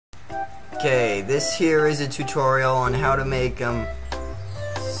Okay, this here is a tutorial on how to make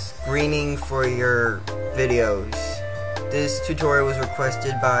screening for your videos. This tutorial was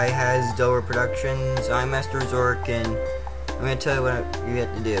requested by Hazdoboproductions. I'm MasterOfZoroark's, and I'm going to tell you what you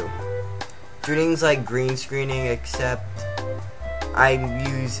have to do. Screening's like green screening, except I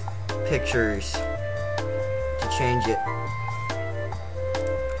use pictures to change it.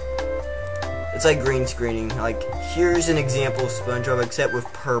 It's like green screening. Like, here's an example of SpongeBob, except with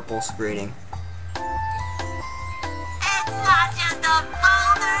purple screening. It's not just a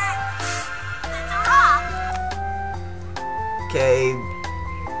folder, it's a rock. Okay,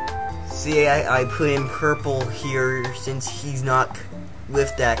 see, I put in purple here since he's not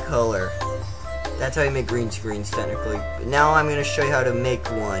with that color. That's how you make green screens, technically. But now I'm going to show you how to make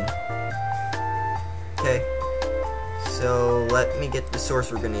one. Okay, so let me get the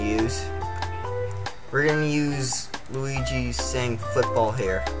source we're going to use. We're going to use Luigi saying football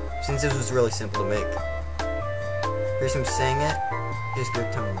here, since this was really simple to make. Here's him saying it. Just go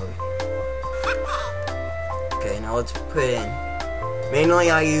tone mode. Okay, now let's put in. Mainly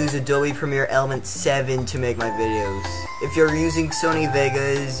I use Adobe Premiere Element 7 to make my videos. If you're using Sony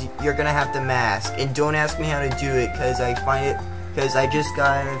Vegas, you're going to have to mask. And don't ask me how to do it, because I just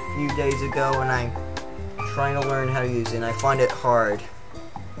got it a few days ago and I'm trying to learn how to use it, and I find it hard.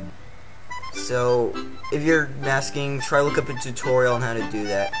 So, if you're masking, try to look up a tutorial on how to do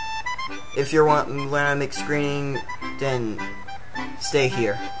that. If you want to learn how to make screening, then stay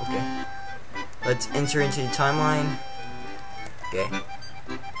here. Okay. Let's enter into the timeline. Okay.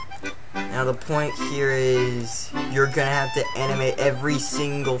 Now the point here is you're gonna have to animate every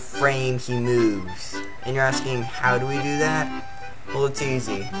single frame he moves. And you're asking, how do we do that? Well, it's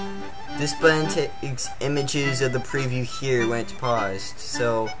easy. This button takes images of the preview here when it's paused.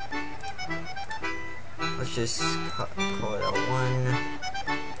 So let's just call it L1.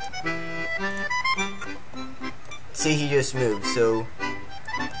 See, he just moved. So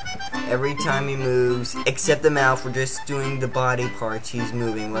every time he moves, except the mouth, we're just doing the body parts he's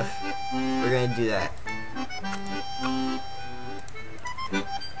moving with. We're gonna do that.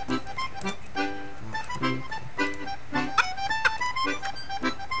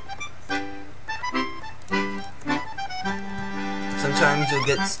 Sometimes you'll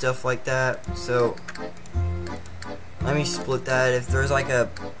get stuff like that, so let me split that. If there's like a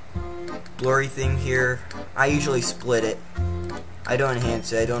blurry thing here, I usually split it. I don't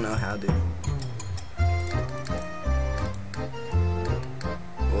enhance it, I don't know how to.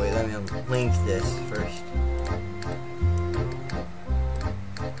 Wait, let me link this first.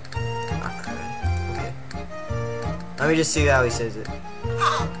 Okay. Let me just see how he says it.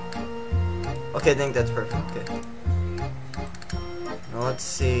 Okay, I think that's perfect. Okay. Now let's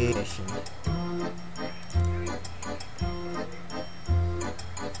see.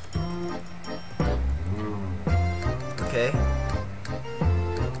 Okay.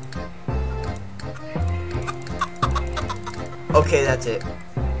 Okay, that's it.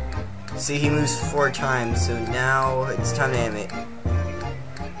 See, he moves 4 times, so now it's time to animate.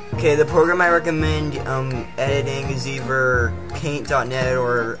 Okay, the program I recommend editing is either Paint.net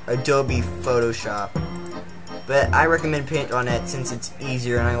or Adobe Photoshop. But I recommend Paint.net since it's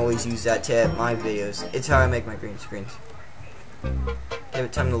easier and I always use that to edit my videos. It's how I make my green screens. Give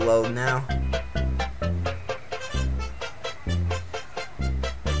it time to load now.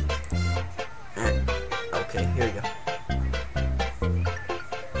 Okay, here we go.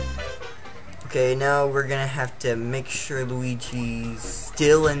 Okay, now we're gonna have to make sure Luigi's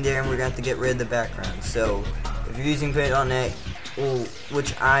still in there, and we're gonna have to get rid of the background. So, if you're using Paint.net,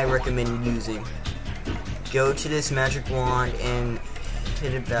 which I recommend using, go to this magic wand and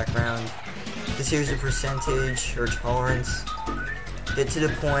hit a background. This here's the percentage or tolerance. Get to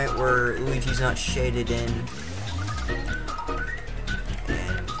the point where Luigi's not shaded in.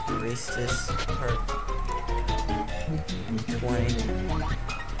 And erase this part. 20.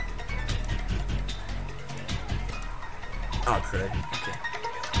 Oh, crud. Okay.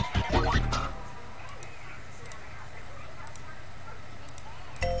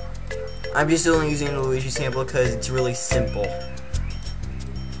 I'm just only using the Luigi sample because it's really simple.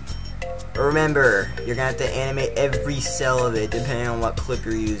 Remember, you're gonna have to animate every cell of it depending on what clip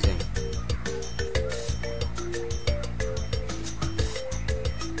you're using.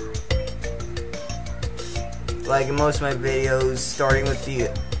 Like in most of my videos, starting with the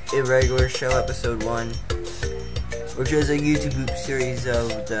Irregular Show episode 1, which was a YouTube loop series of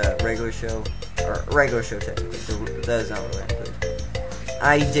the regular show, or regular show technically, that is not really included.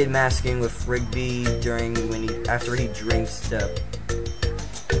 I did masking with Rigby after he drinks the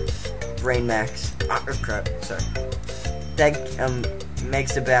Brain Max. Oh crap, sorry. That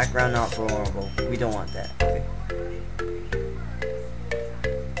makes the background not vulnerable. We don't want that. Okay.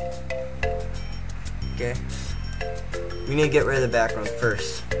 Okay. We need to get rid of the background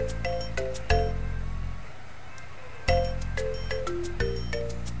first.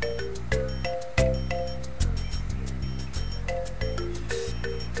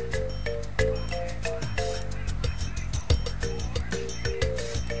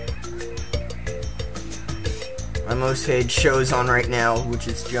 My most hated show's on right now, which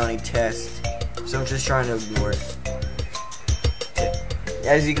is Johnny Test. So I'm just trying to ignore it. Okay.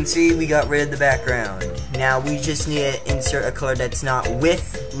 As you can see, we got rid of the background. Now we just need to insert a color that's not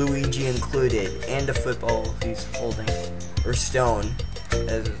with Luigi included, and a football he's holding, or stone,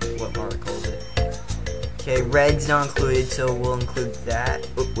 as what Mark called it. Okay, red's not included, so we'll include that.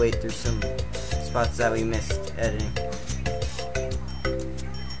 Oh, wait, there's some spots that we missed editing.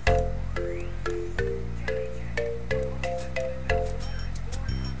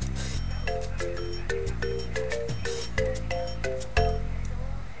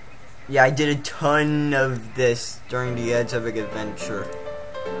 Yeah, I did a ton of this during the Ed's Epic Adventure,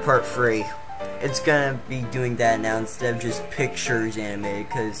 part 3. It's gonna be doing that now instead of just pictures animated,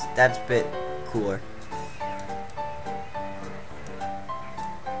 because that's a bit cooler.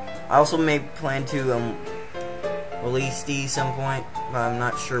 I also may plan to release these some point, but I'm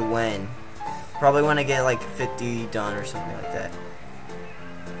not sure when. Probably when I get like 50 done or something like that.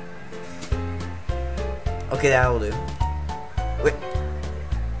 Okay, that'll do. Wait.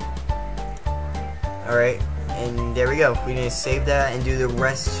 Alright, and there we go. We need to save that and do the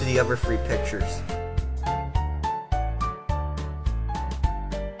rest to the other 3 pictures.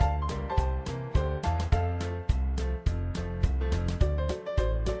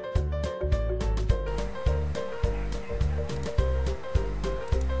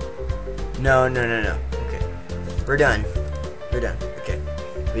 No. Okay. We're done. Okay.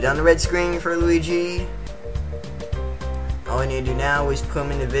 We done the red screen for Luigi. All we need to do now is put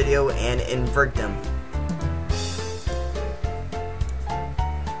them in the video and invert them.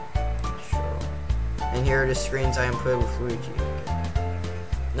 And here are the screens I input with Luigi.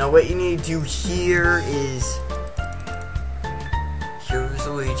 Now what you need to do here is, here's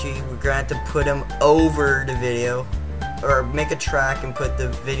Luigi. We're gonna have to put him over the video, or make a track and put the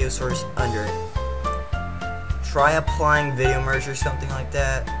video source under it. Try applying video merge or something like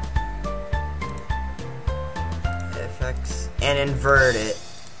that. Effects, and invert it.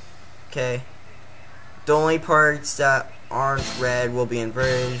 Okay. The only parts that aren't red will be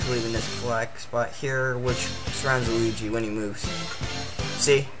inverted, leaving this black spot here, which surrounds Luigi when he moves.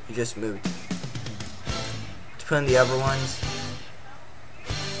 See? He just moved. To put in the other ones.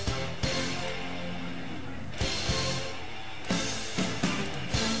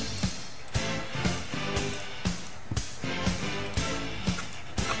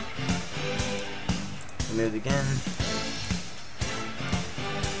 Move again.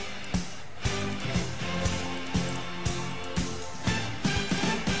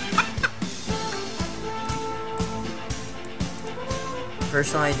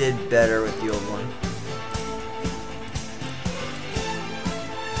 Personally, I did better with the old one.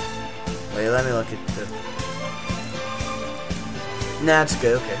 Wait, let me look at the... Nah, it's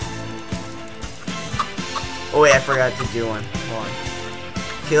good, okay. Oh wait, I forgot to do one. Hold on.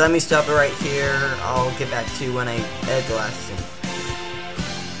 Okay, let me stop it right here. I'll get back to when I edit the last scene.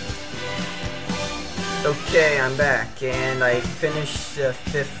 Okay, I'm back, and I finished the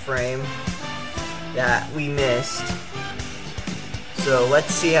 5th frame that we missed. So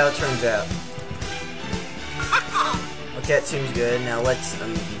let's see how it turns out. Okay, it seems good. Now let's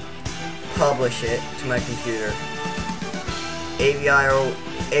publish it to my computer. AVI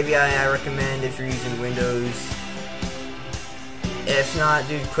I recommend if you're using Windows. If not,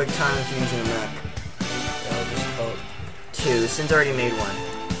 do QuickTime if you're using a Mac. I'll just call it 2, since I already made one.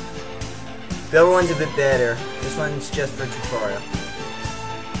 The other one's a bit better. This one's just for tutorial.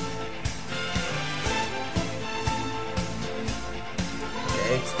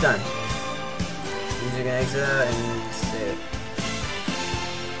 Okay, it's done. User can exit out and save it.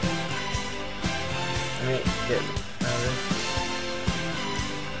 Let me get out of this.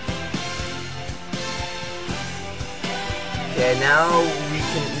 Okay, now you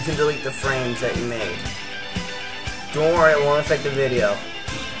can delete the frames that you made. Don't worry, it won't affect the video.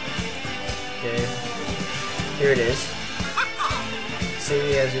 Okay, here it is.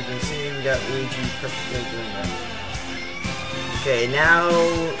 See, as you can see, we got Luigi perfectly doing that. Okay, now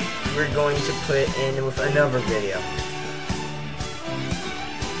we're going to put in with another video.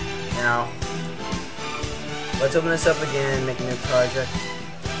 Now, let's open this up again and make a new project.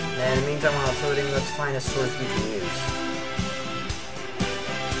 And in the meantime, while uploading, let's find a source we can use.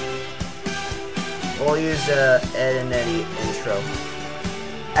 We'll use the Ed and Eddie intro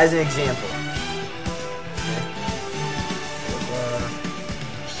as an example. Okay.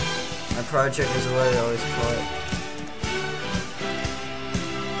 So, my project is what I always call it.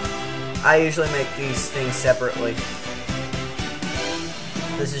 I usually make these things separately.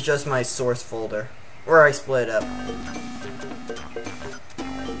 This is just my source folder, where I split it up.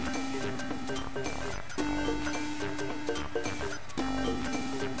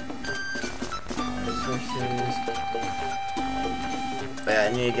 Sources. But yeah,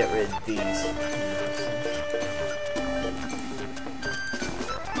 I need to get rid of these.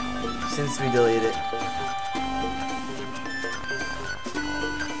 Since we deleted it.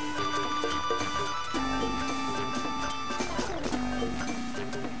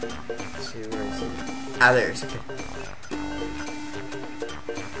 Ah, there's okay.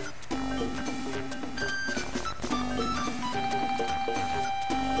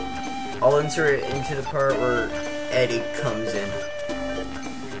 I'll insert it into the part where Eddie comes in.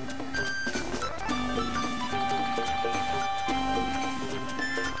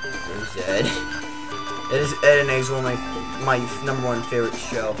 There's Ed. Ed and Eddie's one of my #1 favorite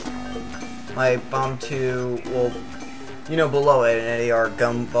show. My Bomb 2, well, you know, below Ed and Eddie are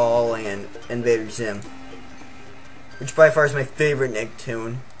Gumball and Invader Zim, which by far is my favorite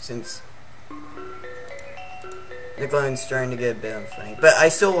Nicktoon, since Nickelodeon's starting to get a bit unfunny. But I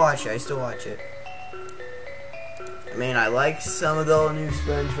still watch it, I mean, I like some of the new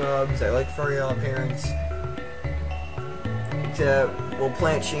SpongeBob's, I like Furry All Parents. Except, well,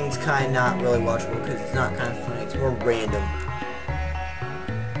 Planet Sheen's kind of not really watchable because it's not kind of funny, it's more random.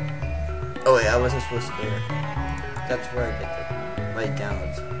 Oh wait, I wasn't supposed to do it. That's where I get the right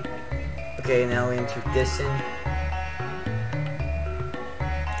downloads. Okay, now we enter this in.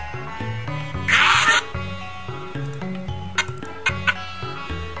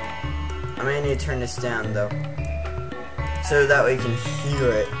 I'm gonna need to turn this down though, so that way you can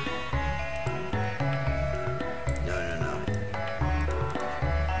hear it. No.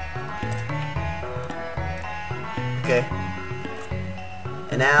 Okay.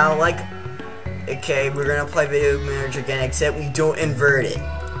 And now, like, okay, we're gonna apply Video Manager again, except we don't invert it.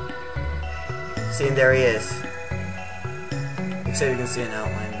 See, and there he is. Except you can see an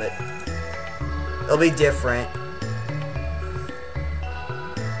outline, but it'll be different.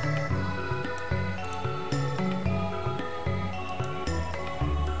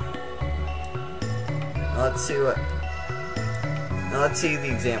 Now let's see what. Now let's see the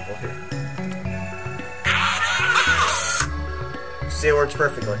example here. See, it works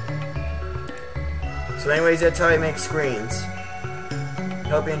perfectly. So anyways, that's how I make screens. I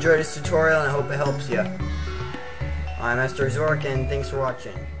hope you enjoyed this tutorial and I hope it helps you. I'm MasterOfZoroark and thanks for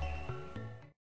watching.